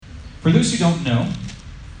For those who don't know,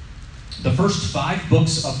 the first 5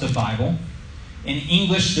 books of the Bible, in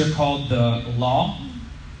English they're called the Law.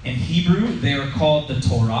 In Hebrew they are called the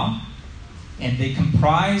Torah. And they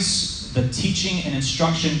comprise the teaching and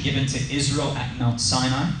instruction given to Israel at Mount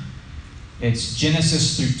Sinai. It's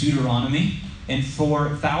Genesis through Deuteronomy. And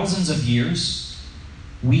for thousands of years,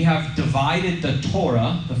 we have divided the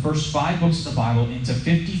Torah, the first 5 books of the Bible, into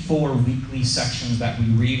 54 weekly sections that we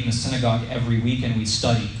read in the synagogue every week and we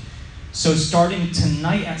study. So starting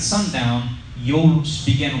tonight at sundown, you'll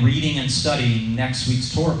begin reading and studying next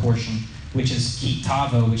week's Torah portion, which is Ki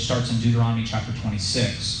Tavo, which starts in Deuteronomy chapter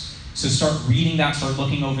 26. So start reading that, start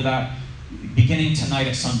looking over that, beginning tonight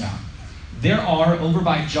at sundown. There are, over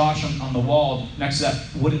by Josh on the wall next to that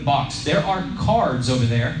wooden box, there are cards over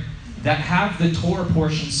there that have the Torah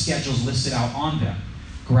portion schedules listed out on them.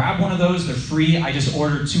 Grab one of those, they're free. I just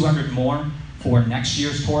ordered 200 more for next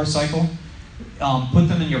year's Torah cycle. Put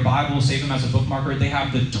them in your Bible, save them as a bookmarker. They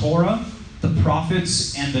have the Torah, the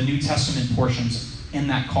prophets, and the New Testament portions in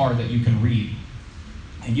that card that you can read.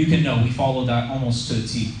 And you can know we follow that almost to the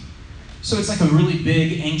T. So it's like a really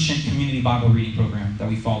big, ancient community Bible reading program that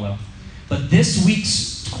we follow. But this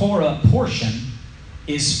week's Torah portion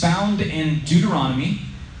is found in Deuteronomy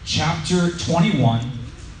chapter 21,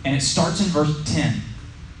 and it starts in verse 10.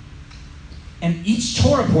 And each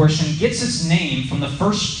Torah portion gets its name from the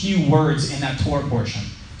first few words in that Torah portion.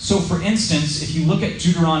 So for instance, if you look at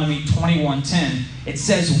Deuteronomy 21:10, it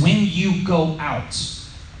says, when you go out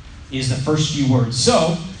is the first few words.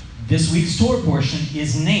 So this week's Torah portion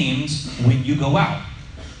is named when you go out.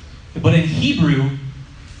 But in Hebrew,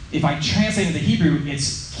 if I translate it to Hebrew,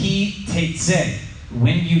 it's ki teitzeh,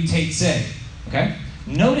 when you teitzeh. Okay?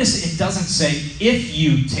 Notice it doesn't say if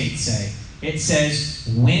you teitzeh. It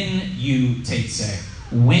says when you teitzeh,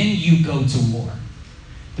 when you go to war.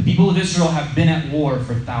 The people of Israel have been at war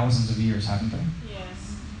for thousands of years, haven't they?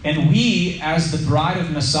 Yes. And we, as the bride of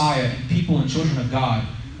Messiah and people and children of God,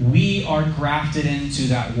 we are grafted into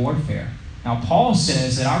that warfare. Now, Paul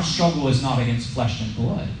says that our struggle is not against flesh and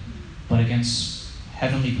blood, but against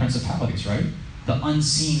heavenly principalities, right? The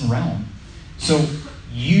unseen realm. So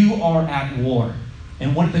you are at war.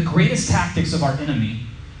 And one of the greatest tactics of our enemy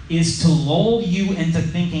is to lull you into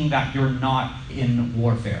thinking that you're not in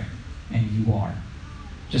warfare. And you are.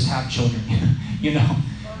 Just have children, you know.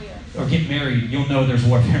 Oh, yeah. Or get married, you'll know there's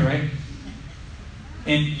warfare, right?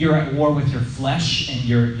 And you're at war with your flesh and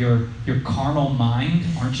your carnal mind,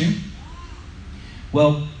 aren't you?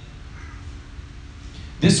 Well,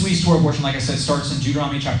 this week's Torah portion, like I said, starts in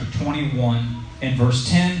Deuteronomy chapter 21 and verse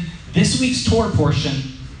 10. This week's Torah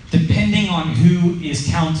portion, depending on who is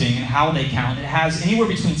counting and how they count, it has anywhere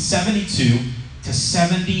between 72 to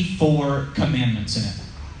 74 commandments in it.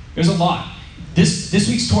 There's a lot. This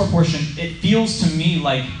week's Torah portion, it feels to me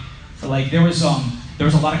like there was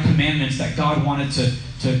a lot of commandments that God wanted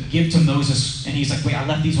to give to Moses, and he's like, wait, I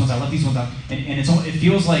left these ones out. And it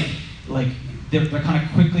feels like they're kind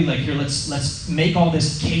of quickly like, here, let's make all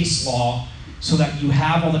this case law so that you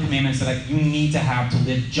have all the commandments that you need to have to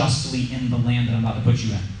live justly in the land that I'm about to put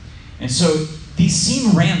you in. And so these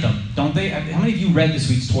seem random, don't they? How many of you read this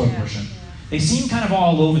week's Torah portion? They seem kind of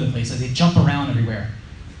all over the place, like they jump around everywhere.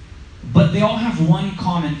 But they all have one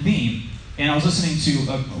common theme. And I was listening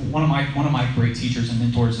to one of my great teachers and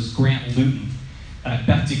mentors is Grant Luton at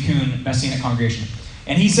Beth Tikkun Messianic Congregation.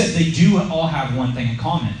 And he said they do all have one thing in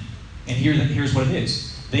common. And here's what it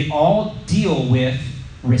is. They all deal with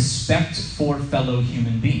respect for fellow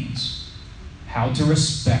human beings. How to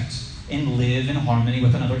respect and live in harmony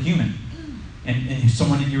with another human. And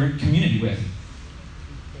someone in your community with.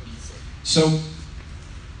 So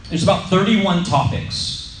there's about 31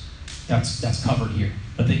 topics that's covered here.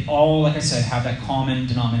 But they all, like I said, have that common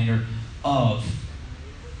denominator of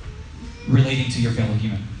relating to your fellow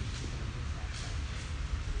human.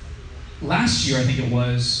 Last year, I think it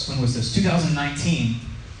was, when was this? 2019,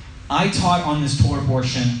 I taught on this Torah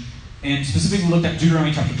portion and specifically looked at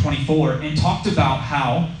Deuteronomy chapter 24 and talked about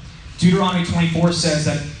how Deuteronomy 24 says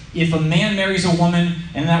that if a man marries a woman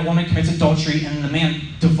and that woman commits adultery and the man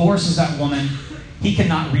divorces that woman, he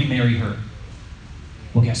cannot remarry her.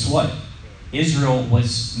 Well, guess what? Israel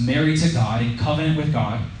was married to God, in covenant with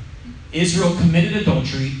God. Israel committed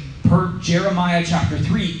adultery. Per Jeremiah chapter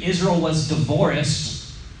 3, Israel was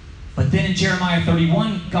divorced. But then in Jeremiah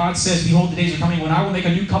 31, God says, behold, the days are coming when I will make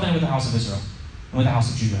a new covenant with the house of Israel and with the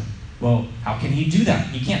house of Judah. Well, how can he do that?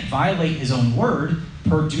 He can't violate his own word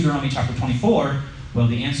per Deuteronomy chapter 24. Well,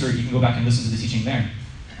 the answer, you can go back and listen to the teaching there.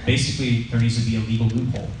 Basically, there needs to be a legal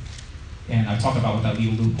loophole. And I talk about what that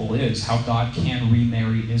legal loophole is, how God can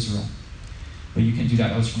remarry Israel. But you can do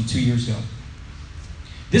that. That was from 2 years ago.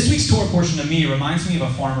 This week's Torah portion to me reminds me of a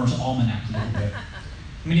farmer's almanac a little bit. How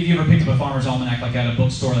many of you ever picked up a farmer's almanac like at a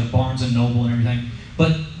bookstore like Barnes & Noble and everything?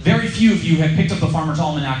 But very few of you have picked up the farmer's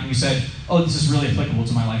almanac and you said, oh, this is really applicable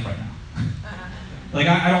to my life right now. Like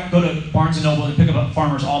I don't go to Barnes & Noble and pick up a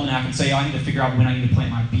farmer's almanac and say, oh, I need to figure out when I need to plant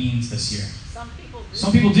my beans this year. Some people do.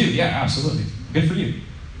 Some people do, yeah, absolutely. Good for you.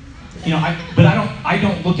 You know, I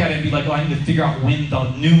don't look at it and be like, oh, I need to figure out when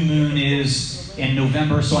the new moon is in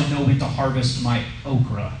November so I know when to harvest my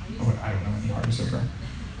okra. Or I don't know when you harvest okra.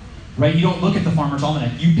 Right? You don't look at the farmer's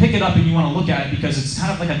almanac. You pick it up and you want to look at it because it's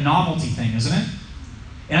kind of like a novelty thing, isn't it?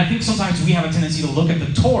 And I think sometimes we have a tendency to look at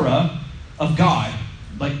the Torah of God,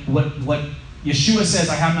 like what Yeshua says,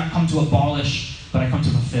 I have not come to abolish, but I come to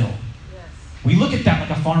fulfill. Yes. We look at that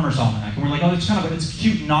like a farmer's almanac, and we're like, oh, it's a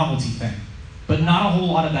cute novelty thing. But not a whole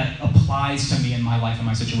lot of that applies to me in my life and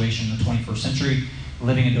my situation in the 21st century,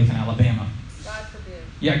 living in Dothan, Alabama. God forbid.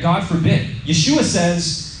 Yeah, God forbid. Yeshua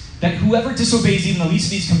says that whoever disobeys even the least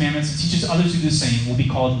of these commandments and teaches others to do the same will be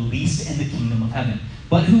called least in the kingdom of heaven.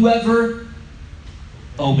 But whoever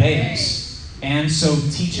obeys and so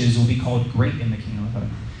teaches will be called great in the kingdom of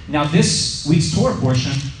heaven. Now, this week's Torah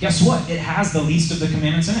portion, guess what? It has the least of the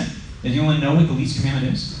commandments in it. Does anyone know what the least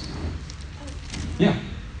commandment is? Yeah.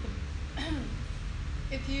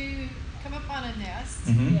 If you come up on a nest,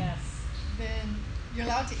 Mm-hmm. Yes. then you're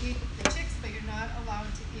allowed to eat the chicks, but you're not allowed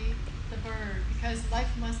to eat the bird because life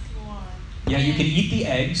must go on. Yeah, you can eat the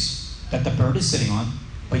eggs that the bird is sitting on,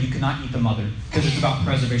 but you cannot eat the mother because it's about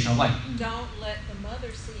preservation of life. Don't let the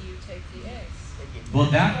mother see you take the eggs. Well,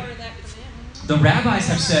 That's part of that commandment. the rabbis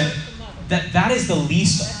have said that is the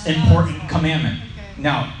least important commandment. Okay.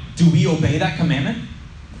 Now, do we obey that commandment?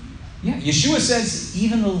 Yeah, Yeshua says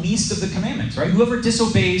even the least of the commandments, right? Whoever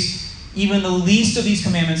disobeys even the least of these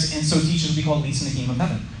commandments and so teaches will be called least in the kingdom of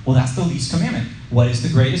heaven. Well, that's the least commandment. What is the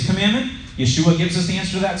greatest commandment? Yeshua gives us the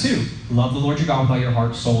answer to that too. Love the Lord your God with all your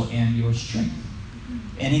heart, soul, and your strength.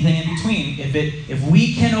 Anything in between, if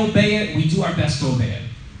we can obey it, we do our best to obey it.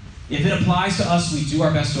 If it applies to us, we do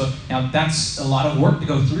our best to. Now, that's a lot of work to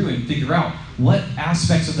go through and figure out what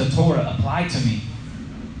aspects of the Torah apply to me.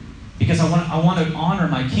 Because I want to honor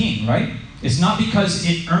my King, right? It's not because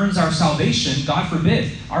it earns our salvation. God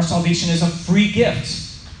forbid. Our salvation is a free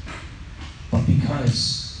gift. But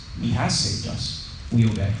because He has saved us, we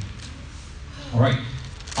obey. All right.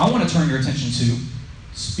 I want to turn your attention to,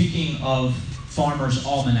 speaking of Farmer's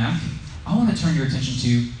Almanac, I want to turn your attention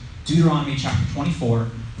to Deuteronomy chapter 24,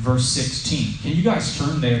 verse 16. Can you guys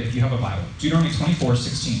turn there if you have a Bible? Deuteronomy 24,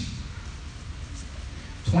 16.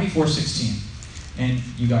 24, 16. And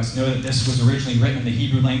you guys know that this was originally written in the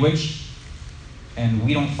Hebrew language. And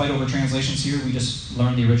we don't fight over translations here. We just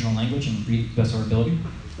learn the original language and read the best of our ability.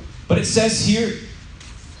 But it says here,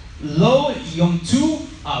 Lo yomtu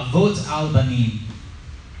avot al banim.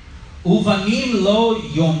 Uvanim lo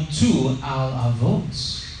yomtu al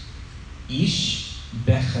avot. Ish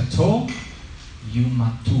bechato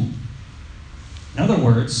yumatu. In other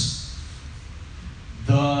words,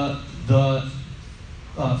 the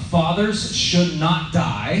fathers should not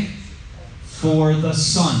die for the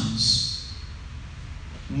sons,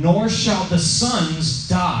 nor shall the sons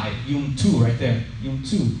die, yumtu, right there,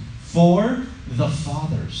 yumtu, for the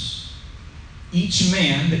fathers. Each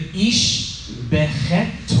man, the ish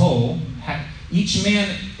becheto, each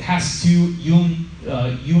man has to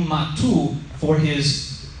yumatu for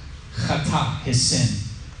his chata, his sin.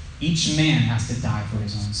 Each man has to die for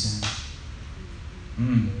his own sin.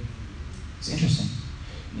 It's interesting.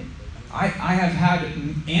 I have had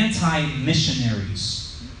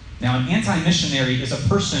anti-missionaries. Now, an anti-missionary is a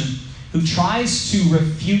person who tries to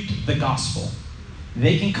refute the gospel.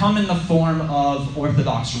 They can come in the form of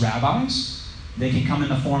Orthodox rabbis. They can come in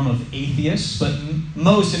the form of atheists. But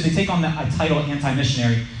most, if they take on a title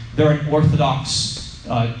anti-missionary, they're an Orthodox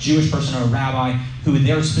Jewish person or a rabbi who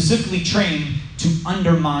they're specifically trained to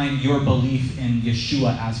undermine your belief in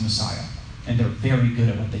Yeshua as Messiah. And they're very good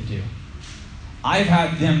at what they do. I've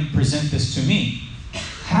had them present this to me.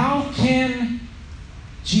 How can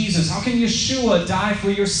Jesus, how can Yeshua die for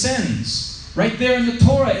your sins? Right there in the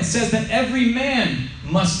Torah, it says that every man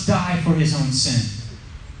must die for his own sin.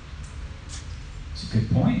 It's a good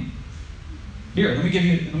point. Here, let me give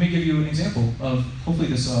you an example of, hopefully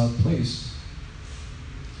this plays.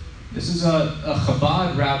 This is a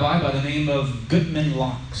Chabad rabbi by the name of Gutman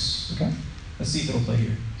Locks. Okay? Let's see if it'll play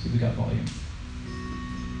here. See if we got volume.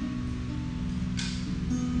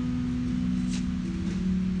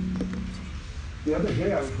 The other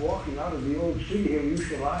day I was walking out of the old city here in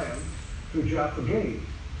Yerushalayim through Jaffa Gate,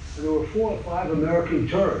 and there were 4 or 5 American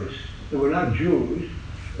tourists. They were not Jews.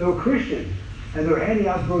 They were Christians. and they're handing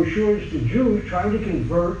out brochures to Jews trying to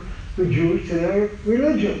convert the Jews to their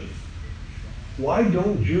religion. Why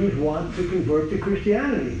don't Jews want to convert to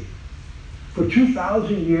Christianity? For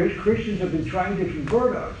 2,000 years, Christians have been trying to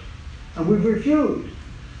convert us, and we've refused.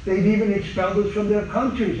 They've even expelled us from their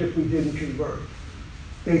countries if we didn't convert.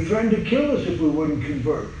 They threatened to kill us if we wouldn't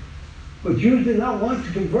convert. But Jews did not want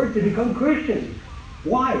to convert to become Christians.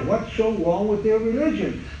 Why? What's so wrong with their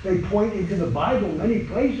religion? They point into the Bible many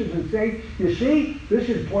places and say, you see, this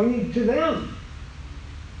is pointing to them.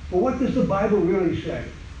 But what does the Bible really say?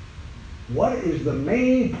 What is the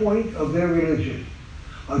main point of their religion?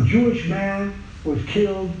 A Jewish man was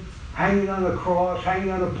killed, hanging on a cross,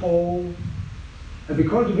 hanging on a pole. And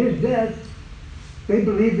because of his death, they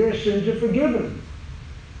believe their sins are forgiven.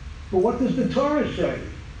 But what does the Torah say?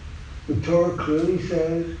 The Torah clearly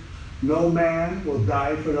says, no man will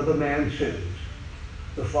die for another man's sins.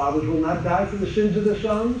 The fathers will not die for the sins of the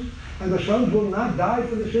sons, and the sons will not die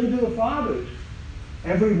for the sins of the fathers.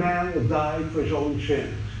 Every man will die for his own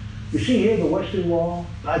sins. You see here the Western Wall,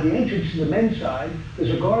 by the entrance to the men's side, there's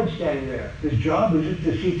a guard standing there. His job is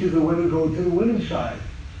to see to the women go to the women's side.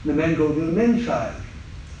 The men go to the men's side.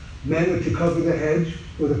 Men are to cover their heads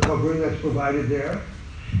with a covering that's provided there.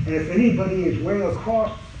 And if anybody is wearing a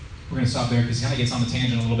cross... We're going to stop there because he kind of gets on the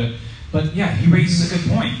tangent a little bit. But yeah, he raises a good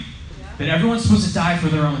point. That everyone's supposed to die for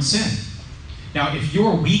their own sin. Now, if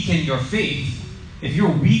you're weak in your faith, if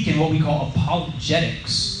you're weak in what we call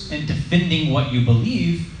apologetics and defending what you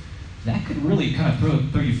believe, that could really kind of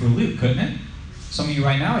throw you for a loop, couldn't it? Some of you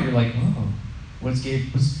right now, you're like, oh, where's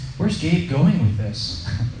Gabe going with this?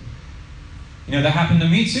 You know, that happened to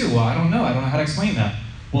me too. Well, I don't know how to explain that.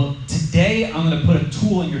 Well, today I'm going to put a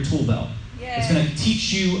tool in your tool belt. Yay. It's going to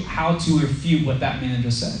teach you how to refute what that man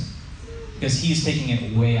just said. Because he's taking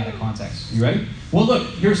it way out of context. You ready? Well, look,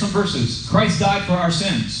 here's some verses. Christ died for our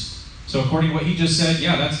sins. So according to what he just said,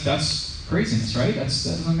 yeah, that's craziness, right? That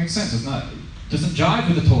doesn't make sense. It doesn't jive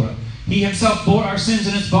with the Torah. He himself bore our sins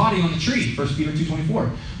in his body on the tree, 1 Peter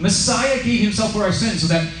 2:24. Messiah gave himself for our sins so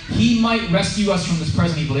that he might rescue us from this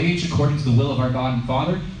present evil age according to the will of our God and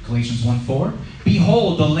Father, Galatians 1:4.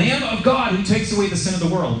 Behold, the Lamb of God who takes away the sin of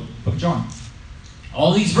the world, Book of John.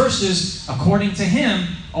 All these verses, according to him,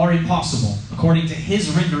 are impossible, according to his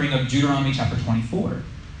rendering of Deuteronomy chapter 24.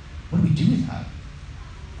 What do we do with that?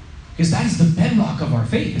 Because that is the bedrock of our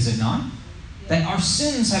faith, is it not? That our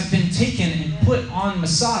sins have been taken and put on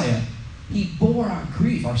Messiah. He bore our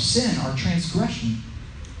grief, our sin, our transgression.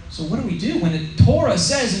 So what do we do when the Torah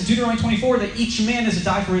says in Deuteronomy 24 that each man is to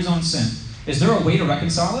die for his own sin? Is there a way to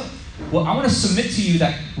reconcile it? Well, I want to submit to you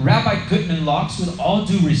that Rabbi Gutman Locks, with all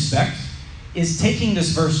due respect, is taking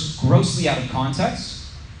this verse grossly out of context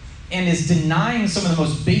and is denying some of the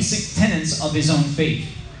most basic tenets of his own faith.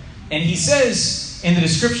 And he says in the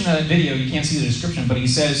description of that video, you can't see the description, but he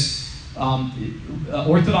says,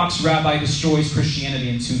 Orthodox rabbi destroys Christianity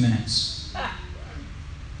in 2 minutes.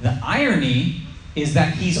 The irony is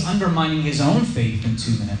that he's undermining his own faith in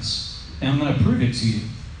 2 minutes. And I'm going to prove it to you.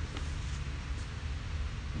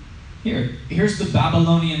 Here's the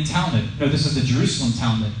Babylonian Talmud. No, this is the Jerusalem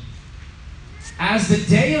Talmud. As the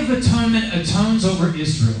Day of Atonement atones over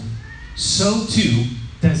Israel, so too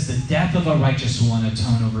does the death of a righteous one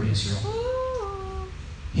atone over Israel.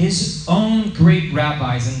 His own great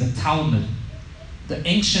rabbis in the Talmud, the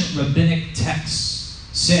ancient rabbinic texts,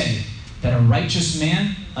 say that a righteous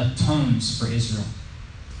man atones for Israel.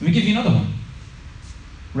 Let me give you another one.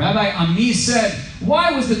 Rabbi Ami said,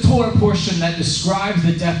 why was the Torah portion that describes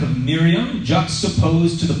the death of Miriam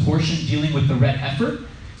juxtaposed to the portion dealing with the red heifer?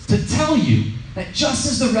 To tell you that just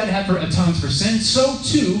as the red heifer atones for sin, so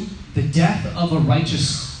too the death of a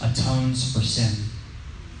righteous atones for sin.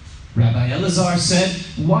 Rabbi Elazar said,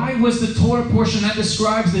 why was the Torah portion that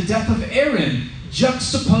describes the death of Aaron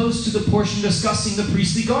juxtaposed to the portion discussing the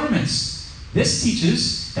priestly garments? This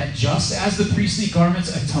teaches that just as the priestly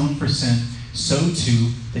garments atone for sin, so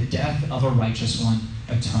too the death of a righteous one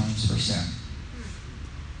atones for sin.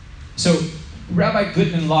 So Rabbi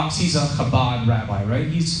Gutman Locks, he's a Chabad rabbi, right?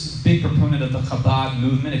 He's a big proponent of the Chabad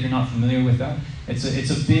movement, if you're not familiar with that. It's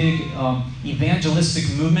a big evangelistic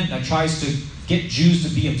movement that tries to get Jews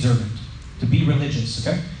to be observant, to be religious,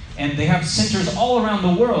 okay? And they have centers all around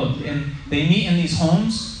the world, and they meet in these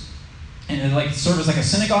homes, and it serves as like a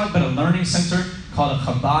synagogue, but a learning center called a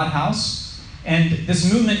Chabad house. And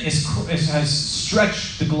this movement has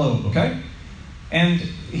stretched the globe, okay? And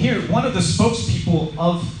here, one of the spokespeople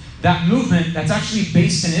of that movement that's actually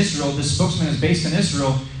based in Israel, this spokesman is based in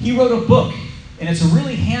Israel, he wrote a book, and it's a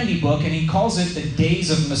really handy book, and he calls it The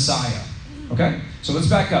Days of Messiah, okay? So let's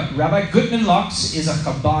back up. Rabbi Gutman Locks is a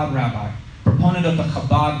Chabad rabbi, proponent of the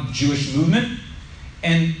Chabad Jewish movement,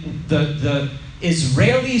 And the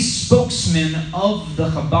Israeli spokesman of the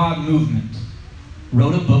Chabad movement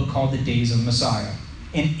wrote a book called The Days of Messiah.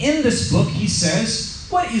 And in this book, he says,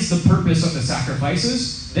 what is the purpose of the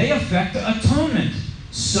sacrifices? They affect atonement.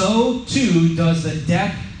 So too does the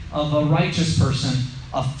death of a righteous person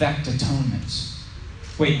affect atonement.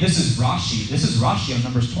 Wait, this is Rashi. This is Rashi on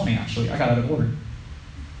Numbers 20, actually. I got out of order.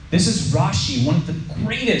 This is Rashi, one of the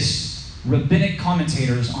greatest rabbinic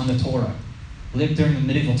commentators on the Torah. Lived during the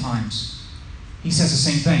medieval times. He says the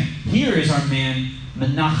same thing. Here is our man,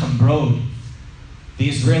 Menachem Brod, the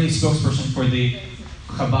Israeli spokesperson for the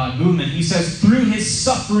Chabad movement. He says, through his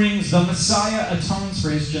sufferings, the Messiah atones for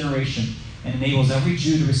his generation and enables every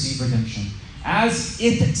Jew to receive redemption. As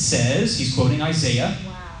it says, he's quoting Isaiah,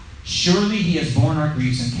 surely he has borne our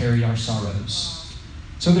griefs and carried our sorrows.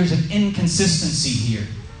 So there's an inconsistency here.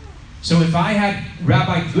 So if I had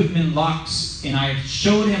Rabbi Gutman Locks and I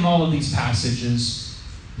showed him all of these passages,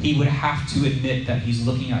 he would have to admit that he's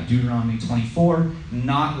looking at Deuteronomy 24,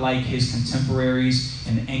 not like his contemporaries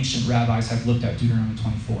and the ancient rabbis have looked at Deuteronomy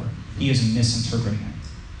 24. He is misinterpreting it.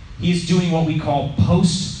 He is doing what we call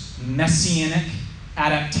post-messianic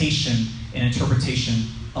adaptation and interpretation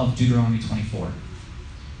of Deuteronomy 24.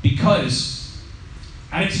 Because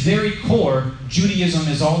at its very core, Judaism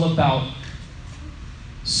is all about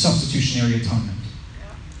substitutionary atonement.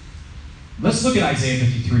 Let's look at Isaiah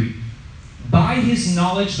 53. By his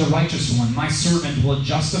knowledge, the righteous one, my servant, will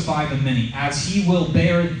justify the many, as he will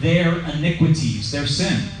bear their iniquities, their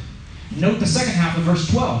sin. Note the second half of verse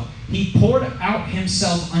 12. He poured out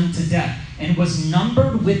himself unto death, and was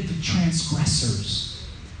numbered with the transgressors.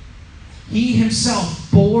 He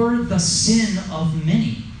himself bore the sin of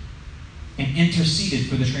many, and interceded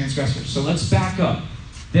for the transgressors. So let's back up.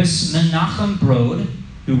 This Menachem Brod,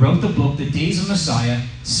 who wrote the book, The Days of Messiah,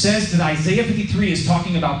 says that Isaiah 53 is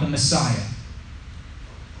talking about the Messiah.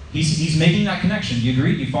 He's making that connection. Do you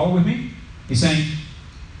agree? Do you follow with me? He's saying,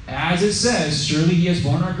 as it says, surely he has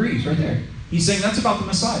borne our griefs, right there. He's saying that's about the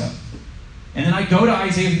Messiah. And then I go to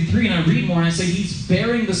Isaiah 53 and I read more and I say he's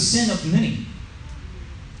bearing the sin of many.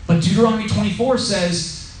 But Deuteronomy 24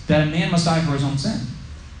 says that a man must die for his own sin.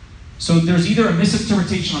 So there's either a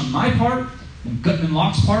misinterpretation on my part, and Gutman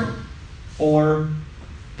Locke's part, or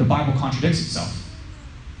the Bible contradicts itself.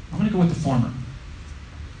 I'm going to go with the former.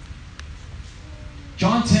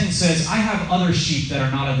 John 10 says, I have other sheep that are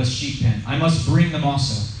not of the sheep pen. I must bring them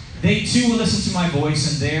also. They too will listen to my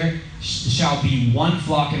voice, and there shall be one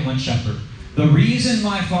flock and one shepherd. The reason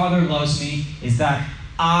my Father loves me is that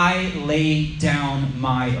I lay down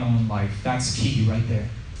my own life. That's key right there.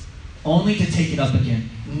 Only to take it up again.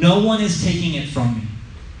 No one is taking it from me.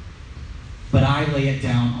 But I lay it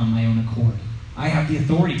down on my own accord. I have the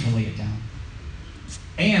authority to lay it down.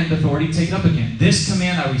 And the authority to take it up again. This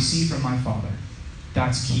command I received from my Father.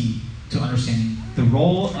 That's key to understanding the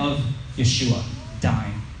role of Yeshua,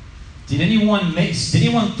 dying. Did anyone take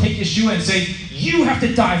Yeshua and say, you have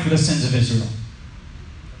to die for the sins of Israel?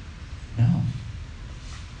 No.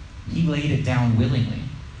 He laid it down willingly.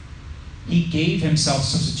 He gave himself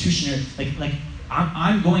substitutionary, like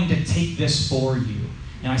I'm going to take this for you.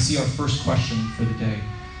 And I see our first question for the day.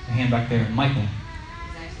 The hand back there. Michael. It's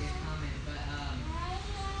actually a comment, but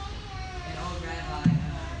an old rabbi,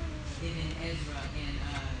 Ibn Ezra and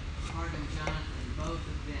Cardinal Jonathan, both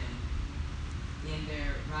of them, in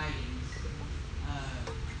their writings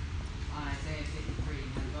on Isaiah 53,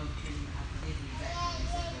 have both been, I forget the exact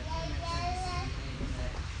thing they said, but pretty much said the same thing,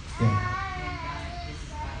 that him dying, this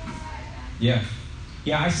is about Messiah dying.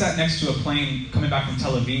 Yeah, I sat next to a plane coming back from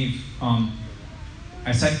Tel Aviv.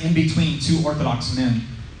 I sat in between two Orthodox men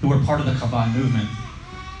who were part of the Chabad movement.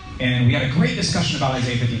 And we had a great discussion about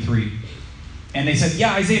Isaiah 53. And they said,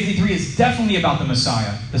 yeah, Isaiah 53 is definitely about the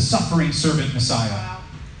Messiah, the suffering servant Messiah. Wow.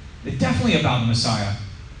 It's definitely about the Messiah.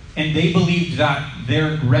 And they believed that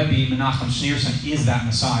their Rebbe, Menachem Schneerson, is that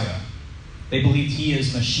Messiah. They believed he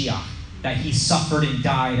is Mashiach, that he suffered and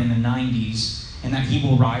died in the 90s, and that he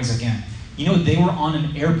will rise again. You know, they were on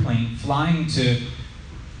an airplane flying to,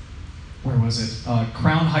 where was it?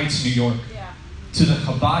 Crown Heights, New York. Yeah. To the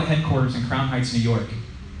Chabad headquarters in Crown Heights, New York,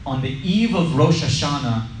 on the eve of Rosh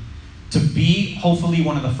Hashanah, to be hopefully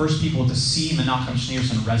one of the first people to see Menachem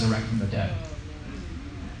Schneerson resurrect from the dead.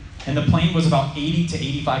 And the plane was about 80 to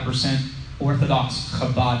 85% Orthodox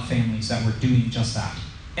Chabad families that were doing just that.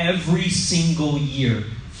 Every single year,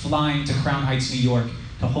 flying to Crown Heights, New York,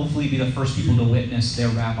 to hopefully be the first people to witness their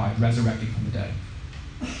rabbi resurrecting from the dead.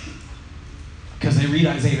 Because they read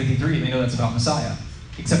Isaiah 53 and they know that's about Messiah.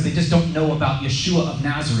 Except they just don't know about Yeshua of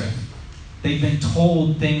Nazareth. They've been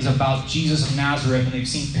told things about Jesus of Nazareth and they've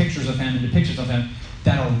seen pictures of him and depictions of him,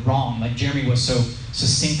 that are wrong, like Jeremy was so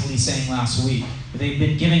succinctly saying last week. They've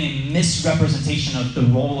been giving a misrepresentation of the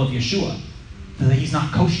role of Yeshua, that he's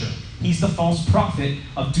not kosher. He's the false prophet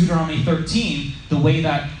of Deuteronomy 13, the way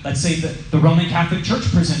that, let's say, the Roman Catholic Church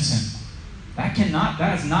presents him. That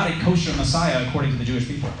is not a kosher Messiah according to the Jewish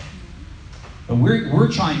people. But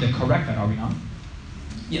we're trying to correct that, are we not?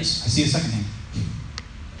 Yes, I see a second hand.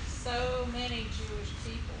 So many Jewish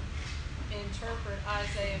people interpret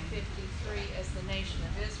Isaiah 53 as the nation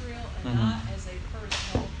of Israel and not as a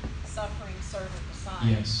personal suffering servant Messiah.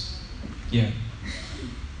 Yes. Yeah.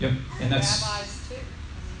 Yep. And that's rabbis too.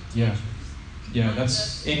 yeah. Yeah, Not that's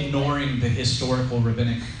just ignoring the historical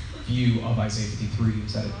rabbinic view of Isaiah 53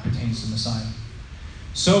 is that it pertains to Messiah.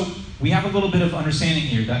 So we have a little bit of understanding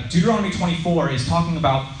here that Deuteronomy 24 is talking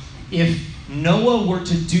about if Noah were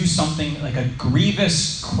to do something like a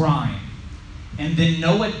grievous crime, and then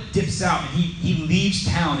Noah dips out and he leaves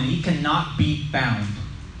town and he cannot be found.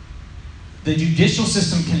 The judicial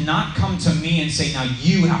system cannot come to me and say, now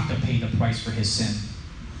you have to pay the price for his sin.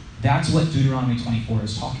 That's what Deuteronomy 24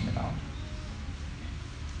 is talking about.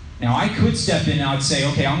 Now, I could step in and I would say,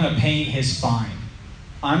 okay, I'm going to pay his fine.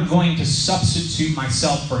 I'm going to substitute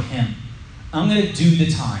myself for him. I'm going to do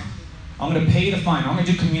the time. I'm going to pay the fine. I'm going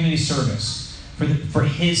to do community service for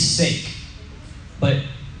his sake. But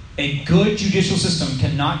a good judicial system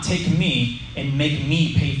cannot take me and make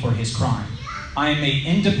me pay for his crime. I am made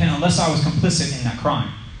independent unless I was complicit in that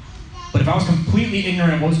crime. But if I was completely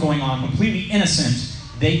ignorant of what was going on, completely innocent,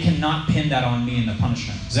 they cannot pin that on me in the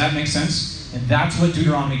punishment. Does that make sense? And that's what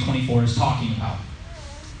Deuteronomy 24 is talking about.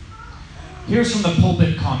 Here's from the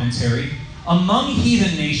pulpit commentary. Among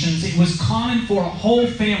heathen nations, it was common for a whole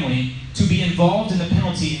family to be involved in the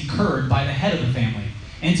penalty incurred by the head of the family,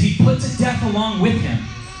 and to be put to death along with him.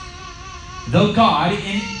 Though God,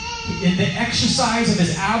 in the exercise of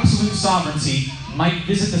his absolute sovereignty, might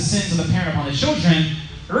visit the sins of the parent upon the children,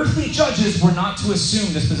 earthly judges were not to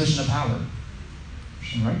assume this position of power.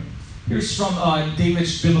 Right? Here's from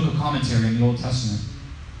David's biblical commentary in the Old Testament.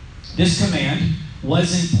 This command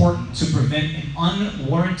was important to prevent an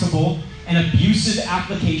unwarrantable and abusive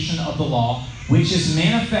application of the law, which is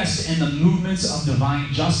manifest in the movements of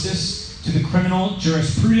divine justice to the criminal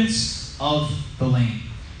jurisprudence of the land.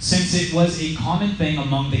 Since it was a common thing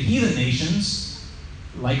among the heathen nations,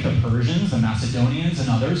 like the Persians, the Macedonians, and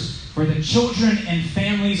others, for the children and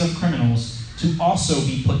families of criminals to also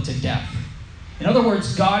be put to death. In other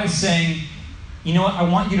words, God is saying, you know what, I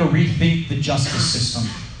want you to rethink the justice system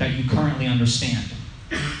that you currently understand.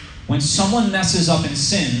 When someone messes up and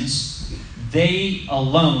sins, they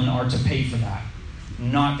alone are to pay for that,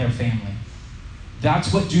 not their family.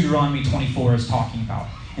 That's what Deuteronomy 24 is talking about.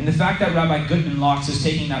 And the fact that Rabbi Gutman Locks is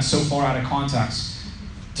taking that so far out of context,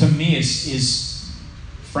 to me, is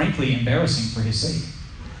frankly embarrassing for his sake.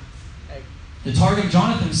 The Targum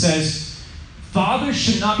Jonathan says, fathers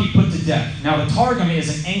should not be put to death. Now, the Targum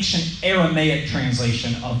is an ancient Aramaic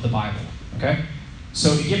translation of the Bible. Okay?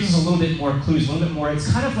 So it gives us a little bit more clues, a little bit more. It's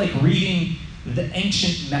kind of like reading the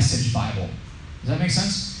ancient Message Bible. Does that make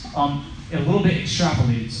sense? A little bit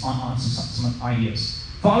extrapolates on some ideas.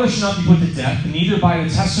 Fathers should not be put to death, neither by the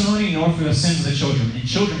testimony nor for the sins of the children. And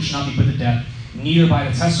children should not be put to death, neither by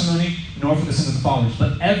the testimony nor for the sins of the fathers.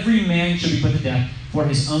 But every man should be put to death for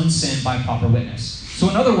his own sin by proper witness. So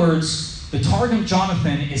in other words, the Targum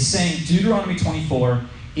Jonathan is saying Deuteronomy 24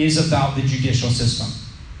 is about the judicial system.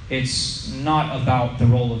 It's not about the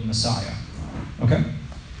role of Messiah. Okay?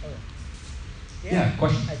 Yeah,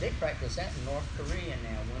 question? They practice that in North Korea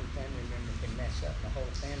now. One family member can mess up and the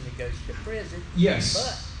whole family goes to prison. Yes.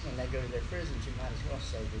 But when they go to their prisons, you might as well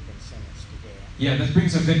say they've been sentenced to death. Yeah, that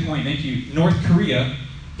brings up a good point. Thank you. North Korea,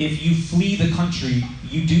 if you flee the country,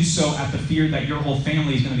 you do so at the fear that your whole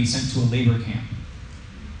family is going to be sent to a labor camp.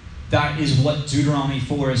 That is what Deuteronomy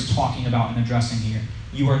 4 is talking about and addressing here.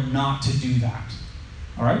 You are not to do that.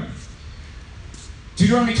 All right?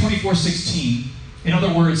 Deuteronomy 24:16, in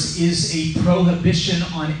other words, is a prohibition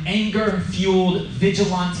on anger-fueled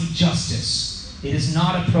vigilante justice. It is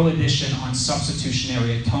not a prohibition on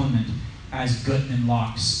substitutionary atonement, as Gutman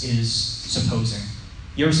Locks is supposing.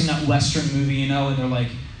 You ever seen that Western movie, and they're like,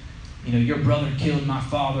 your brother killed my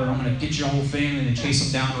father, I'm going to get your whole family, and they chase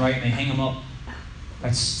him down, right, and they hang him up.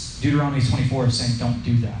 That's Deuteronomy 24 is saying, don't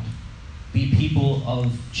do that. Be people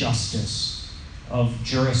of justice, of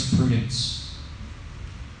jurisprudence.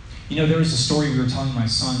 There was a story we were telling my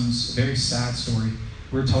sons, a very sad story.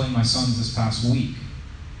 We were telling my sons this past week.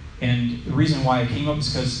 And the reason why it came up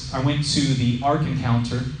is because I went to the Ark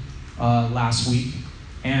Encounter last week,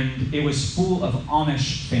 and it was full of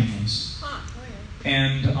Amish families.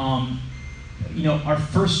 And our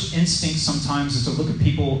first instinct sometimes is to look at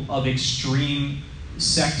people of extreme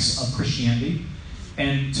sects of Christianity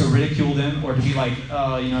and to ridicule them, or to be like,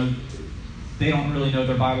 they don't really know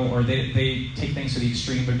their Bible, or they take things to the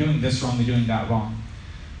extreme. They're doing this wrong, they're doing that wrong.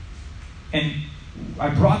 And I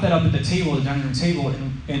brought that up at the table, the dining room table,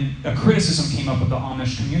 and a criticism came up of the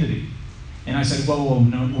Amish community. And I said, whoa,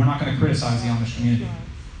 no, we're not going to criticize the Amish community.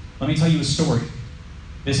 Let me tell you a story.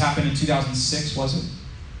 This happened in 2006, was it?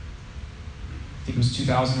 I think it was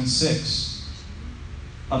 2006.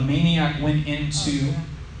 A maniac went into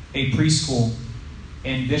a preschool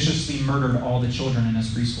and viciously murdered all the children in his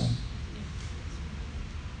preschool.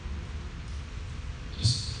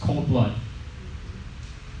 Just cold blood.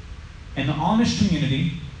 And the Amish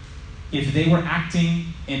community, if they were acting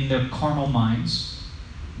in their carnal minds,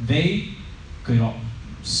 they could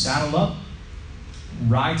saddle up,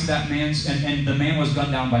 ride to that man's, and the man was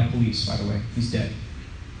gunned down by police, by the way. He's dead.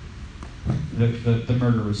 The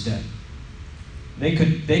murderer is dead. They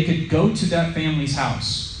could go to that family's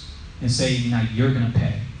house and say, now you're going to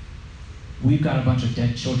pay. We've got a bunch of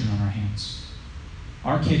dead children on our hands.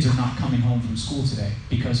 Our kids are not coming home from school today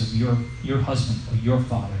because of your husband or your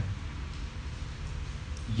father.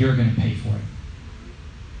 You're going to pay for it.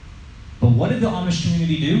 But what did the Amish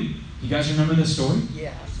community do? You guys remember this story?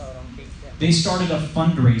 Yeah, I saw it on TV. They started a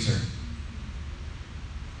fundraiser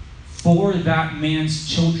for that man's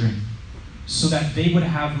children so that they would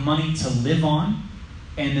have money to live on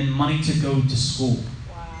and then money to go to school.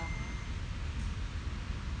 Wow.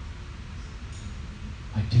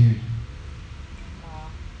 Like, dude. Wow.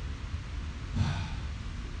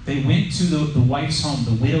 They went to the wife's home,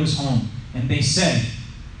 the widow's home, and they said,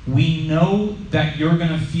 we know that you're going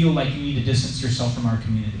to feel like you need to distance yourself from our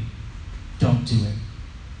community. Don't do it.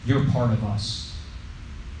 You're part of us.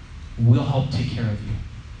 We'll help take care of you.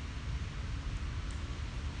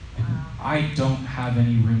 And I don't have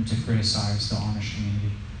any room to criticize the Amish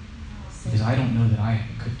community because I don't know that I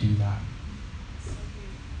could do that.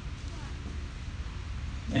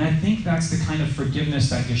 And I think that's the kind of forgiveness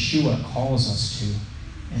that Yeshua calls us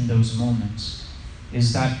to in those moments,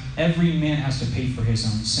 is that every man has to pay for his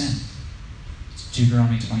own sin. It's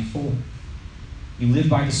Deuteronomy 24. You live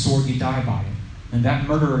by the sword, you die by it. And that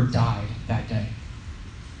murderer died that day.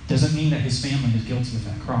 Doesn't mean that his family is guilty of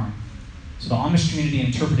that crime. So the Amish community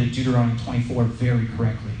interpreted Deuteronomy 24 very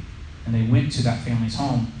correctly. And they went to that family's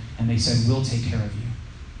home and they said, we'll take care of you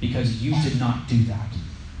because you did not do that.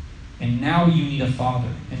 And now you need a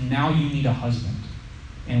father. And now you need a husband.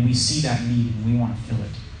 And we see that need and we want to fill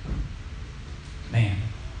it. Man.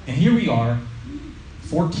 And here we are,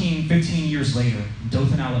 14, 15 years later,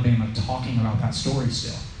 Dothan, Alabama, talking about that story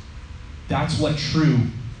still. That's what true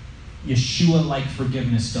Yeshua-like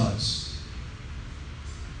forgiveness does,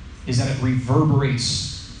 is that it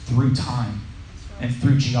reverberates through time and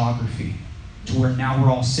through geography to where now we're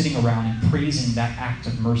all sitting around and praising that act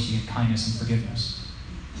of mercy and kindness and forgiveness.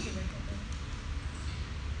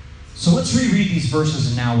 So let's reread these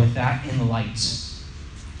verses now with that in light.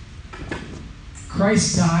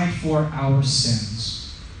 Christ died for our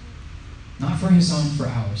sins, not for his own, for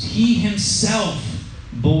ours. He himself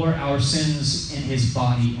bore our sins in his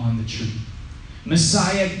body on the tree.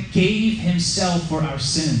 Messiah gave himself for our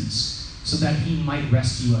sins so that he might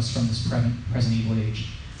rescue us from this present evil age.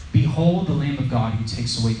 Behold the Lamb of God who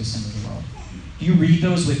takes away the sin of the world. Do you read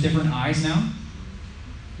those with different eyes now?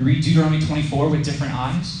 You read Deuteronomy 24 with different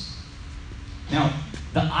eyes? Now,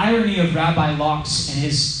 the irony of Rabbi Laux and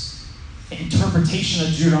his interpretation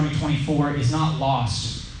of Deuteronomy 24 is not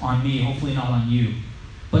lost on me, hopefully not on you.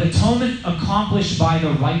 But atonement accomplished by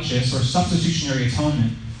the righteous, or substitutionary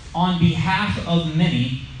atonement, on behalf of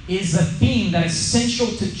many, is a theme that is central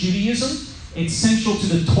to Judaism, it's central to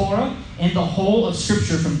the Torah, and the whole of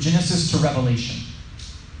Scripture from Genesis to Revelation.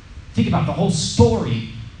 Think about the whole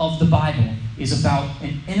story of the Bible is about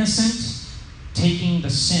an innocent taking the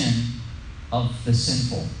sin of the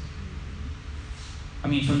sinful. I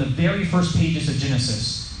mean, from the very first pages of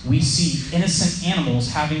Genesis, we see innocent animals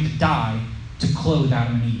having to die to clothe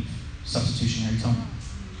Adam and Eve. Substitutionary atonement.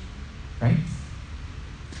 Right?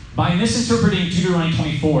 By misinterpreting Deuteronomy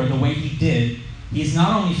 24 the way he did, he is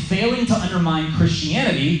not only failing to undermine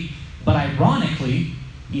Christianity, but ironically,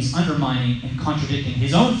 he's undermining and contradicting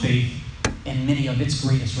his own faith and many of its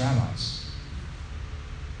greatest rabbis.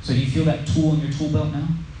 So do you feel that tool in your tool belt now?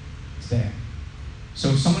 It's there. So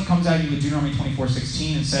if someone comes at you with Deuteronomy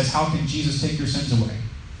 24:16 and says, how can Jesus take your sins away?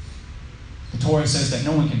 The Torah says that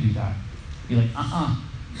no one can do that. You're like,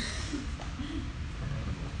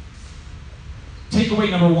 Takeaway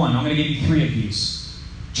number one, I'm going to give you 3 of these.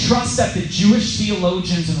 Trust that the Jewish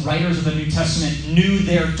theologians and writers of the New Testament knew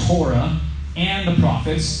their Torah and the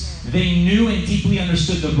prophets. They knew and deeply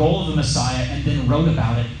understood the role of the Messiah and then wrote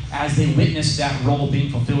about it as they witnessed that role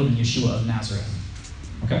being fulfilled in Yeshua of Nazareth.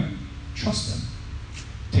 Okay? Trust them.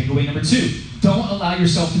 Takeaway number 2. Don't allow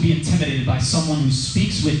yourself to be intimidated by someone who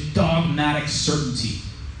speaks with dogmatic certainty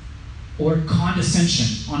or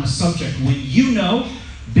condescension on a subject when you know,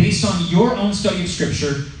 based on your own study of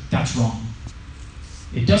Scripture, that's wrong.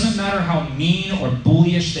 It doesn't matter how mean or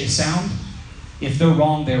bullyish they sound. If they're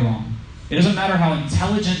wrong, they're wrong. It doesn't matter how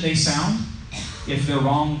intelligent they sound. If they're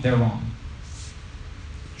wrong, they're wrong.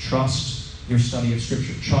 Trust your study of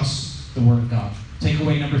Scripture. Trust the Word of God.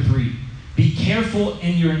 Takeaway number 3. Be careful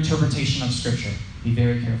in your interpretation of Scripture. Be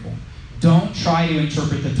very careful. Don't try to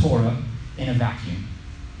interpret the Torah in a vacuum.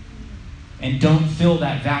 And don't fill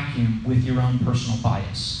that vacuum with your own personal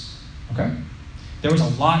bias. Okay? There was a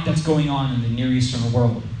lot that's going on in the Near Eastern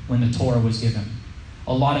world when the Torah was given.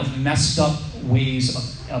 A lot of messed up ways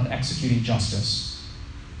of executing justice.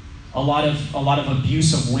 A lot of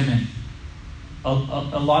abuse of women. A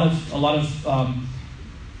lot of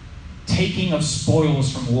taking of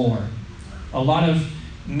spoils from war. A lot of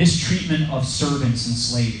mistreatment of servants and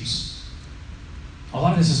slaves. A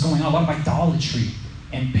lot of this is going on. A lot of idolatry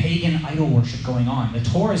and pagan idol worship going on. The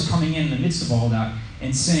Torah is coming in the midst of all that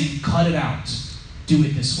and saying, cut it out. Do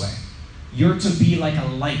it this way. You're to be like a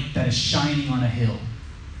light that is shining on a hill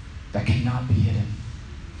that cannot be hidden.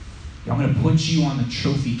 I'm going to put you on the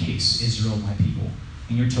trophy case, Israel, my people.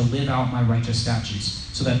 And you're to live out my righteous statutes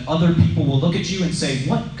so that other people will look at you and say,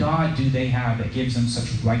 what God do they have that gives them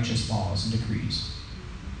such righteous laws and decrees?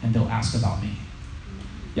 And they'll ask about me.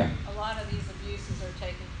 Yeah? A lot of these abuses are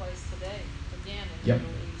taking place today, again, in Yep. the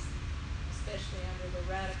Middle East, especially under the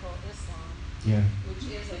radical Islam, Yeah. which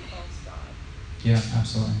is a false god. Yeah,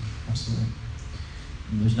 absolutely. Absolutely.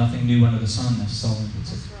 And there's nothing new under the sun, as Solomon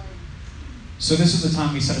puts it. That's right. So this is the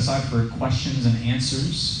time we set aside for questions and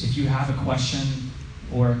answers. If you have a question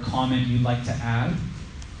or a comment you'd like to add,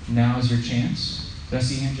 now is your chance. Did I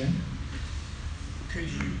see a hand, Jen? Could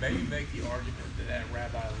you maybe make the argument that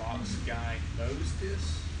Rabbi Locke's guy knows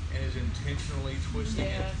this and is intentionally twisting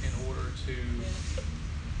Yes. it in order to Yes.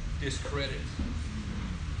 discredit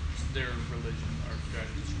their religion or try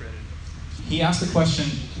to discredit? He asked the question,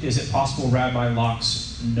 is it possible Rabbi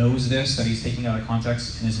Locks knows this, that he's taking it out of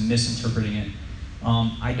context and is misinterpreting it?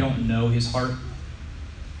 I don't know his heart.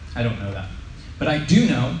 I don't know that. But I do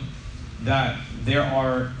know that there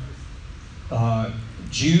are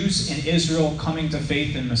Jews in Israel coming to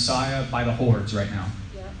faith in Messiah by the hordes right now.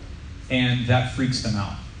 Yep. And that freaks them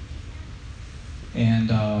out. And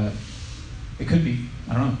it could be.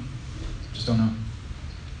 I don't know. Just don't know.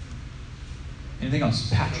 Anything else?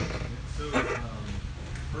 Patrick. So, for the Torah,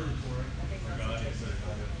 for God is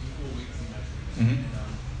equal weights and measures. Mm-hmm. And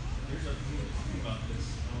there's a thing about this.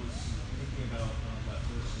 I was thinking about that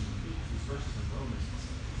verse in these verses in Romans.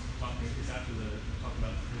 It's after the talk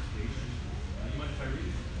about the crucifixion. You mind if I read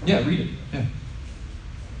it? Yeah, read it. Yeah.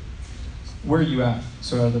 Where are you at?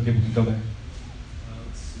 So other people can go there.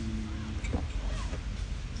 Let's see.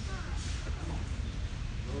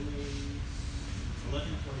 Romans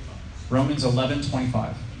 11:25. Romans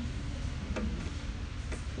 11:25.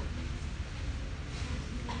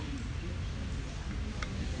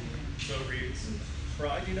 So it reads, "For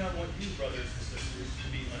I do not want you, brothers and sisters, to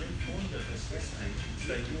be uninformed of this mystery,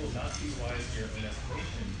 so that you will not be wise in your own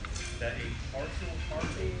estimation, that a partial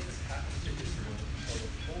hardening has happened to Israel until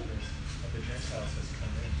the fullness of the Gentiles has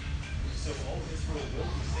come in. So all Israel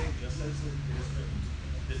will be saved, just as it is written,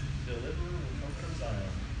 the deliverer will come from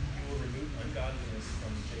Zion, he will remove ungodliness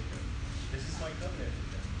from Jacob. This is my covenant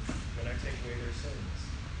with them, when I take away their sins.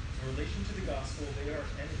 In relation to the gospel, they are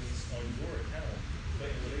enemies on your account, but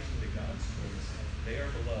in relation to God's choice, they are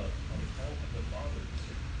beloved on account of the fathers.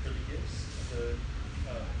 For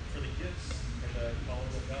the gifts and the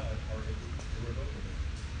calling of God are irrevocable.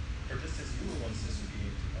 For just as you were once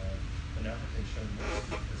disobedient to God, but now have been shown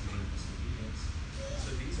mercy because of your disobedience,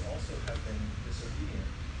 so these also have been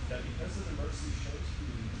disobedient, that because of the mercy shown to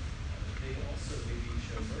you, they also may be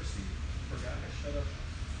shown mercy. For God has shut up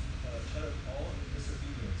all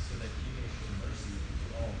disobedience, so that he may show mercy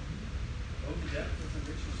to all. Oh, the depth of the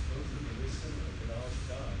riches, both of the wisdom and the knowledge of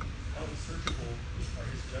God. How unsearchable are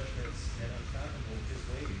his judgments and unfathomable his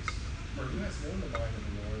ways. For who has known the mind of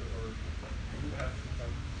the Lord, or who hath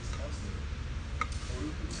become his counselor? Or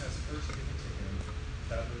who has first given to him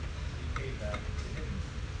that would be paid back to him?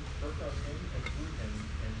 For from him and through him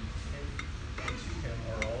and to him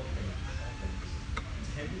are all things. To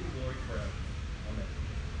him be the glory forever. Amen.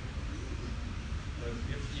 But if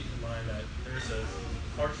you keep in mind that there's a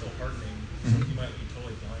partial hardening, so you might be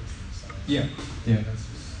totally blind to the sign. Yeah. Yeah. That's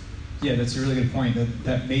just Yeah, that's a really good point.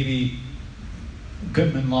 That maybe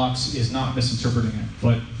Gutman Locks is not misinterpreting it,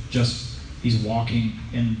 but just he's walking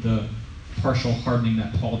in the partial hardening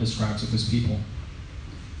that Paul describes of his people.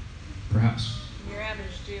 Perhaps. Your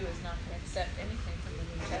average Jew is not going to accept anything from the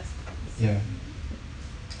New Testament. Yeah.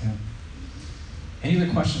 Yeah. Any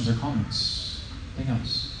other questions or comments? Anything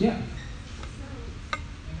else? Yeah.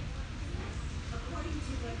 According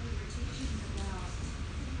to what we were teaching about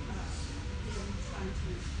them trying to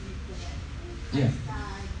refute that Yeah. Christ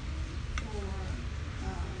died for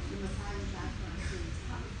the Messiah died for our sins,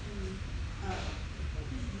 how can you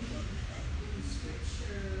read in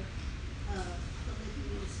Scripture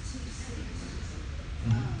Philippians 2:6?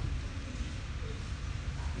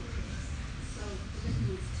 So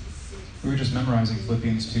Philippians 2:6. We were just memorizing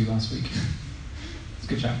Philippians 2 last week. It's a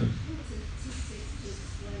good chapter. To 2:6 to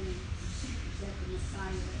explain that the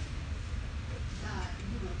Messiah died,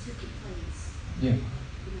 took the place, Yeah. for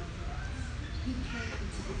us. He came to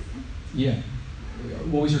this. Yeah.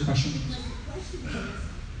 What was your question? The question is,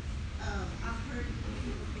 I've heard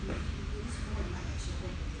people from a few weeks more like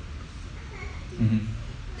Jehovah Mm-hmm.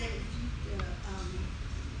 they refute the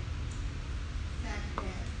fact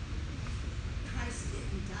that Christ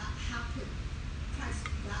didn't die. How could Christ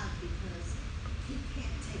die? Because he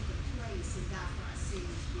can't take the place and die for our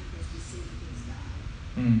sins because we sin against God.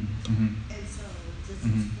 Mm-hmm. And so just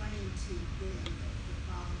Mhm. explain to them that the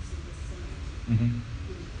Father's and the Son, Mm-hmm.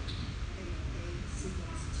 and they see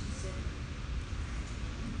those two separate.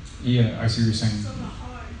 Yeah, I see what you're saying. So the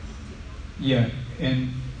hard. Yeah, and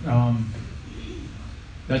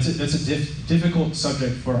that's a difficult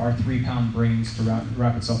subject for our 3-pound brains to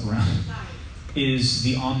wrap itself around. Is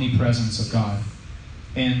the omnipresence of God,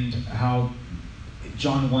 and how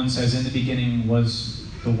John 1 says, "In the beginning was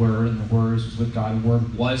the Word, and the Word was with God. The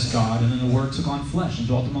Word was God, and then the Word took on flesh and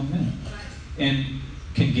dwelt among men." And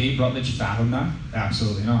can Gabe Rutledge fathom that?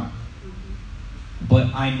 Absolutely not.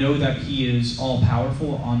 But I know that He is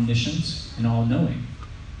all-powerful, omniscient, and all-knowing.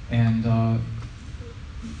 And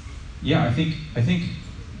yeah, I think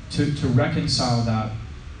to reconcile that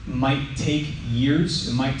might take years,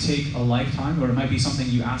 it might take a lifetime, or it might be something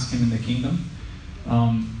you ask Him in the kingdom.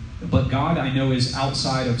 But God, I know, is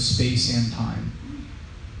outside of space and time.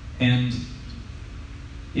 And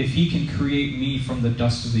if He can create me from the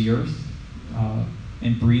dust of the earth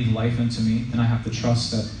and breathe life into me, then I have to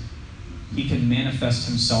trust that He can manifest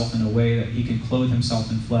Himself in a way that He can clothe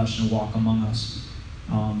Himself in flesh and walk among us.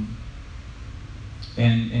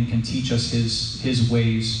 And can teach us his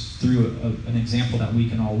ways through an example that we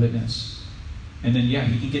can all witness. And then, yeah,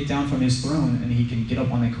 He can get down from His throne and He can get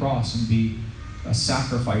up on a cross and be a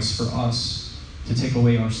sacrifice for us to take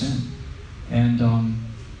away our sin. And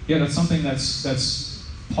yeah, that's something that's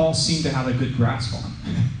Paul seemed to have a good grasp on.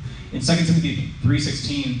 In 2 Timothy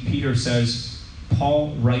 3:16, Peter says,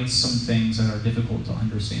 Paul writes some things that are difficult to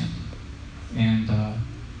understand. And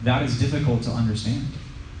that is difficult to understand.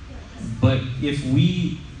 But if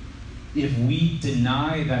we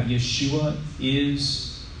deny that Yeshua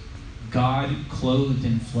is God clothed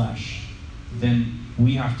in flesh, then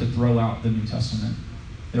we have to throw out the New Testament.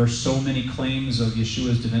 There are so many claims of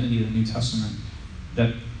Yeshua's divinity in the New Testament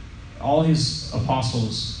that all His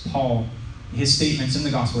apostles, Paul, his statements in the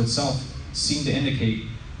gospel itself seem to indicate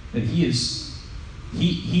that he is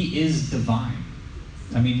divine.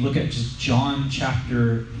 I mean, look at just John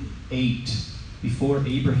chapter 8. Before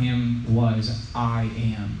Abraham was, I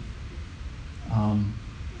am.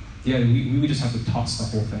 Yeah, we would just have to toss the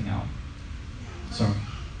whole thing out. So.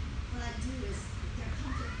 What I do is there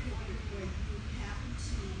comes a point where you have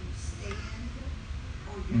to stand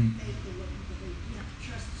on your faith and what you believe. You have to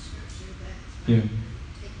trust the Scripture that Yeah.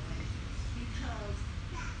 take away. Because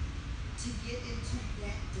to get into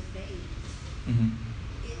that debate, Mm-hmm.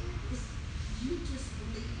 you just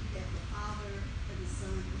believe that the Father and the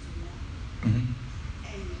Son is one. Mm-hmm.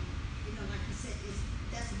 And, like you said,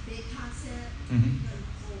 that's a big concept, Mm-hmm. even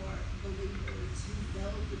for believers who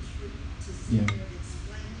know the truth, to sit Yeah. there and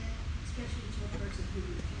explain it, especially to a person who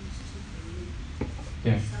refuses to believe.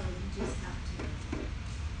 Yeah. So you just have to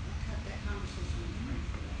cut that conversation and pray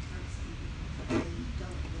for that person if they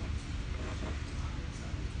don't want to. So,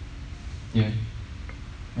 Yeah.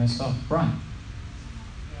 Nice stuff. Brian.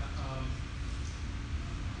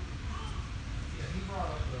 He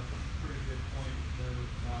brought up a pretty good point though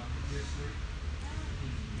about history,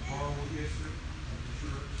 horrible history of the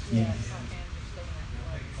church. Yes, And I can understand I that.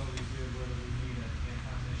 think Cody's good whether we need an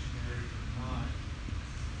anti-missionary or not.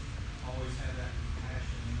 Always have that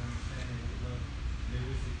compassion and understanding that look, there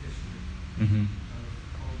is a history Mm-hmm. of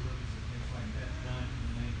programs and things like that done in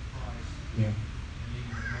the name of Christ. Yeah. And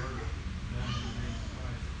even murder done in the name of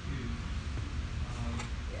Christ accused.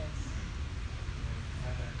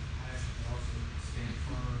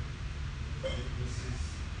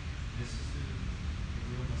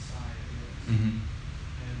 Mm-hmm.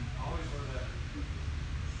 And I always heard that,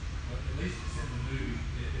 well, at least it's in the movie,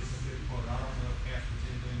 it's a good quote. I don't know if Casper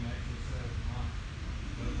Ten Boom actually said it or not,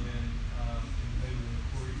 but when, in the movie, when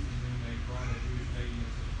Corey Ten Boom, they brought a Jewish baby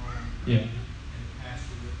into the home, Yeah. and the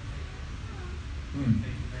pastor wouldn't Mm.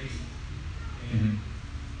 take the baby. And Mm-hmm.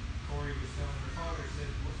 Corey was telling her father,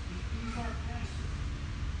 said, well, he's our pastor.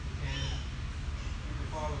 And the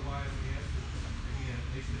father wisely answered, again,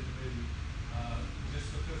 at least in the movie, just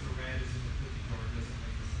because a rat is in the cookie jar doesn't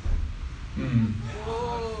make it right. Mm.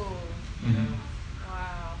 Whoa. You know?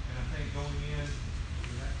 Wow. And I think going in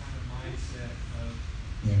with that kind of mindset of,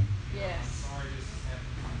 Yeah. you know, Yes. I'm sorry this has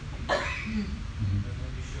happened to you, but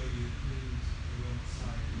let me show you who the real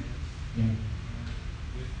Messiah is. Yeah.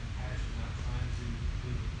 With compassion, not trying to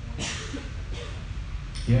prove a point.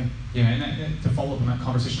 Yeah, yeah, and to follow up on that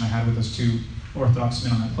conversation I had with those two Orthodox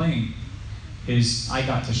men on that plane, is I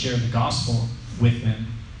got to share the gospel with them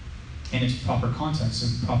in its proper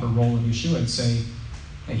context, the proper role of Yeshua, and say,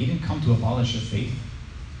 hey, he didn't come to abolish your faith.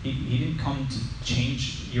 He didn't come to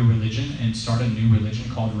change your religion and start a new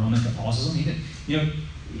religion called Roman Catholicism. He didn't, you know,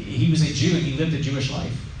 he was a Jew and he lived a Jewish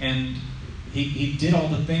life, and he did all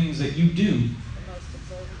the things that you do. The most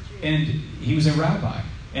observant Jew. And he was a rabbi.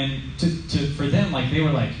 And for them, like, they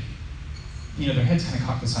were like, you know, their heads kind of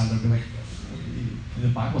cocked aside a little bit, like, the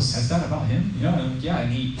Bible says that about him? You know, and I'm like, yeah,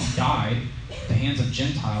 and he died at the hands of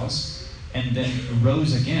Gentiles and then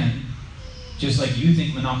rose again, just like you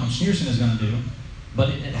think Menachem Schneerson is going to do. But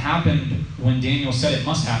it happened when Daniel said it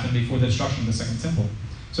must happen before the destruction of the Second Temple.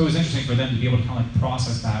 So it was interesting for them to be able to kind of like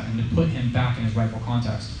process that and to put him back in his rightful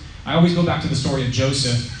context. I always go back to the story of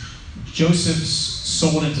Joseph. Joseph's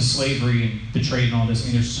sold into slavery and betrayed and all this. I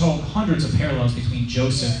mean, there's hundreds of parallels between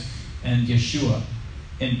Joseph and Yeshua.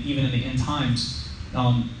 And even in the end times,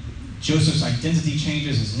 Joseph's identity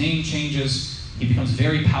changes, his name changes, he becomes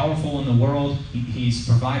very powerful in the world. He's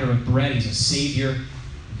a provider of bread, he's a savior,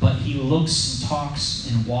 but he looks and talks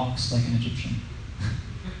and walks like an Egyptian.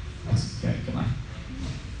 Okay, come on.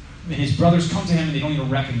 And his brothers come to him and they don't even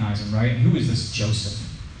recognize him, right? Who is this Joseph?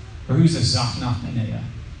 Or who's this Zaphnath-Paneah?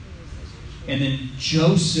 And then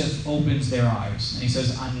Joseph opens their eyes and he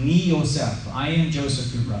says, Ani Yosef, I am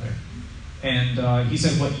Joseph, your brother. And he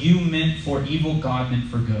said, what you meant for evil, God meant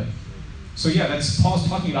for good. So yeah, that's Paul's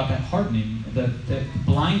talking about that hardening, that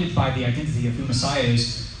blinded by the identity of who Messiah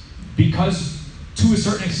is, because to a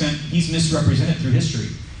certain extent, he's misrepresented through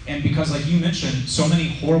history. And because, like you mentioned, so many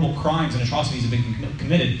horrible crimes and atrocities have been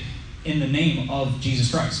committed in the name of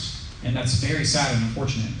Jesus Christ. And that's very sad and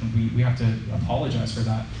unfortunate. And we have to apologize for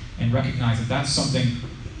that and recognize that that's something,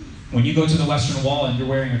 when you go to the Western Wall and you're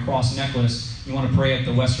wearing a cross necklace, you want to pray at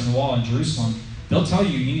the Western Wall in Jerusalem, they'll tell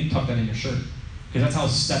you need to tuck that in your shirt. Because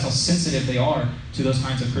that's how sensitive they are to those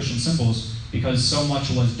kinds of Christian symbols, because so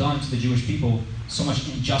much was done to the Jewish people, so much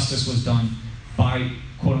injustice was done by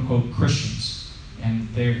quote-unquote Christians. And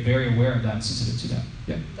they're very aware of that and sensitive to that.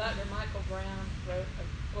 Yeah. Dr. Michael Brown wrote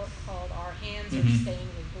a book called Our Hands Are Mhm.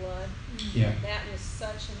 Stained with Blood. Yeah. That was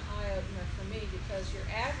such an eye-opener for me, because your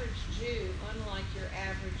average Jew, unlike your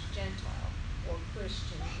average Gentile or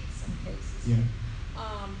Christian in some cases, Yeah.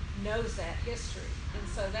 knows that history. And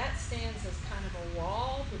so that stands as kind of a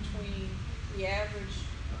wall between the average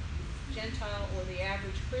Gentile or the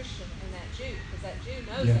average Christian and that Jew, because that Jew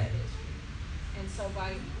knows Yeah. that history. And so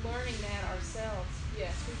by learning that ourselves,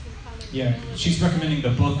 yes, we can come in. Yeah, humility she's and recommending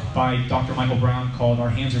the book by Dr. Michael Brown called Our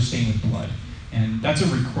Hands Are Stained with Blood. And that's a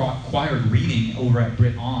required reading over at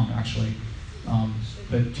Brit Om, actually.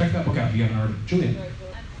 But check that book out if you haven't already. Julia.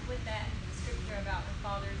 With that scripture about the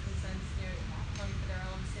fathers and sons, atoning for their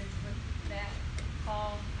own sins, would that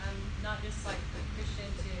call not just like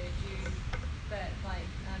Christian to Jew, but like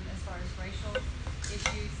as far as racial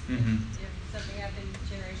issues? Mhm. If something happened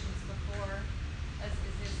generations before, is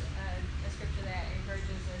this a scripture that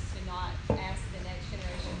encourages us to not ask the next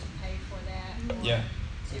generation to pay for that? Or Yeah.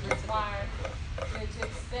 to require, to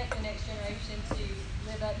expect the next generation to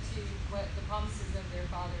live up to what the promises of their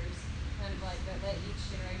fathers, kind of like that, let each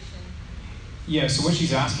generation. Yeah, so what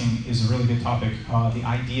she's asking is a really good topic. The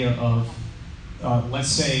idea of, let's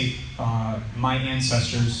say my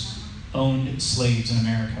ancestors owned slaves in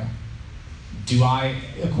America. Do I,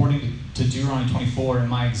 according to Deuteronomy 24,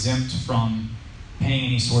 am I exempt from paying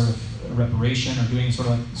any sort of reparation or doing sort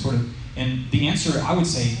of, and the answer I would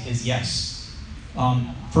say is yes.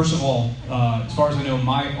 First of all, as far as I know,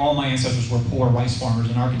 all my ancestors were poor rice farmers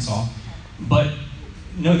in Arkansas. But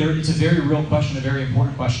no, it's a very real question, a very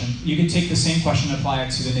important question. You can take the same question and apply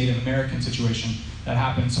it to the Native American situation that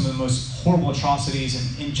happened. Some of the most horrible atrocities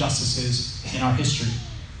and injustices in our history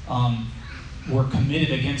were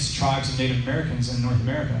committed against tribes of Native Americans in North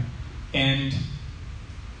America. And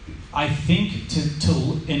I think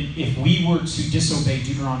and if we were to disobey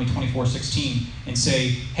Deuteronomy 24:16 and say,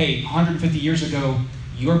 hey, 150 years ago,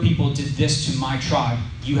 your people did this to my tribe,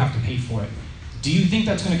 you have to pay for it. Do you think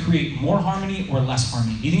that's going to create more harmony or less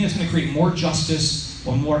harmony? Do you think that's going to create more justice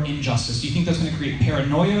or more injustice? Do you think that's going to create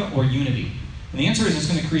paranoia or unity? And the answer is it's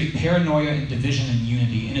going to create paranoia and division and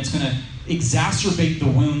unity, and it's going to exacerbate the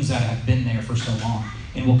wounds that have been there for so long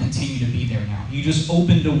and will continue to be there now. You just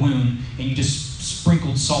opened a wound and you just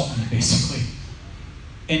sprinkled salt in it, basically.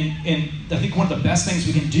 And I think one of the best things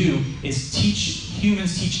we can do is teach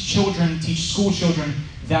children, teach school children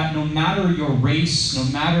that no matter your race, no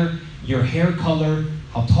matter your hair color,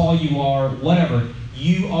 how tall you are, whatever,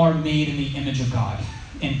 you are made in the image of God.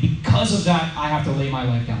 And because of that, I have to lay my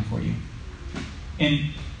life down for you.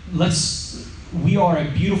 And we are a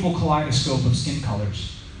beautiful kaleidoscope of skin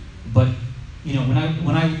colors. But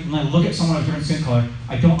when I look at someone of a different skin color,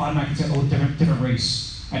 I don't automatically say, oh, different race.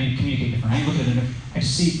 I need to communicate different. I need to look at it. I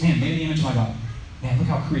just see, man, made in the image of my God. Man, look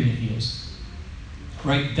how creative he is.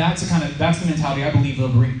 Right? That's the mentality I believe will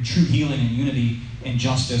bring true healing and unity and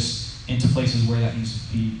justice into places where that needs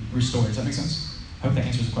to be restored. Does that make sense? I hope that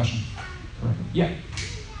answers the question. Correct. Yeah. This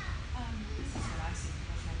is what I see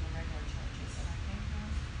from the regular churches that I came from.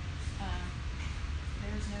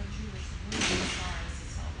 There's no Jewish rule as far as the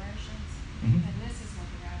celebrations. Mm-hmm. And this is what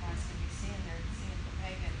the rabbis can be seeing. They're seeing the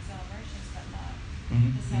pagan celebrations, but not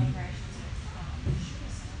Mm-hmm. the celebrations that should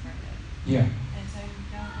have celebrated. Yeah. And so you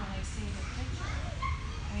don't really see the picture.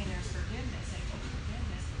 I mean, there's forgiveness. They teach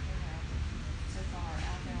forgiveness, but they're so far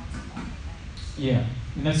out there on some other things. Yeah,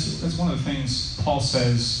 and that's one of the things Paul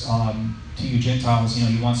says to you Gentiles.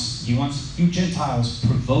 He wants you Gentiles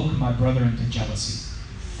provoke my brother into jealousy.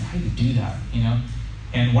 And how do you do that?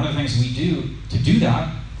 And one of the things we do to do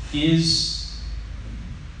that is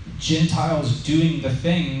Gentiles doing the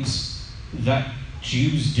things that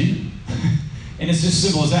Jews do. And it's just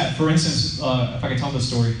simple as that. For instance, if I could tell this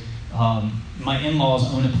story, my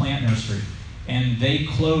in-laws own a plant nursery, and they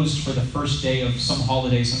closed for the first day of some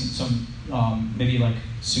holiday, some maybe like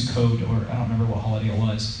Sukkot, or I don't remember what holiday it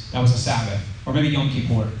was. That was a Sabbath, or maybe Yom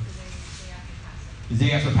Kippur. The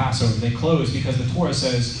day after Passover, they closed because the Torah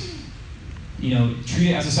says,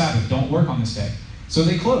 treat it as a Sabbath. Don't work on this day. So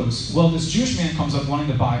they close. Well, this Jewish man comes up wanting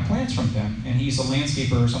to buy plants from them, and he's a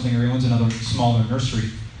landscaper or something, or he owns another smaller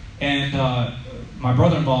nursery. And my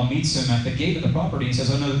brother-in-law meets him at the gate of the property and says,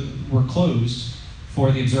 oh no, we're closed for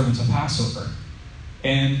the observance of Passover.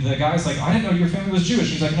 And the guy's like, I didn't know your family was Jewish.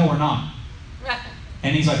 He's like, no, we're not.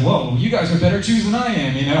 And he's like, whoa, you guys are better Jews than I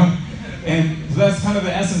am, And that's kind of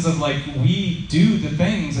the essence of we do the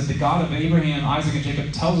things that the God of Abraham, Isaac, and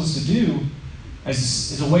Jacob tells us to do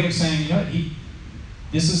as a way of saying,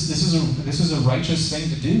 this is a righteous thing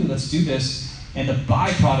to do. Let's do this. And the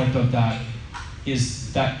byproduct of that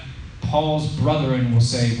is that Paul's brethren will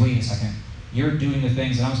say, wait a second, you're doing the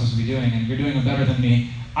things that I'm supposed to be doing, and you're doing them better than me.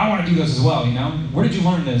 I want to do those as well, Where did you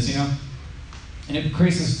learn this, And it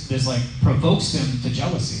creates this provokes them to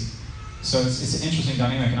jealousy. So it's an interesting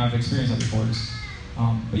dynamic, and I've experienced that before.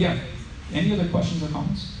 But yeah, any other questions or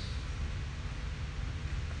comments?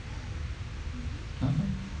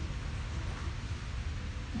 Nothing?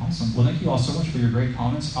 Awesome. Well, thank you all so much for your great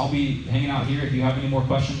comments. I'll be hanging out here if you have any more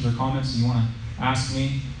questions or comments you want to ask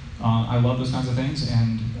me. I love those kinds of things.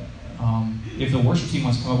 And if the worship team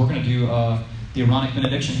wants to come up, we're going to do the Aaronic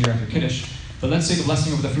benediction here after Kiddush. But let's say the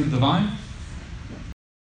blessing over the fruit of the vine.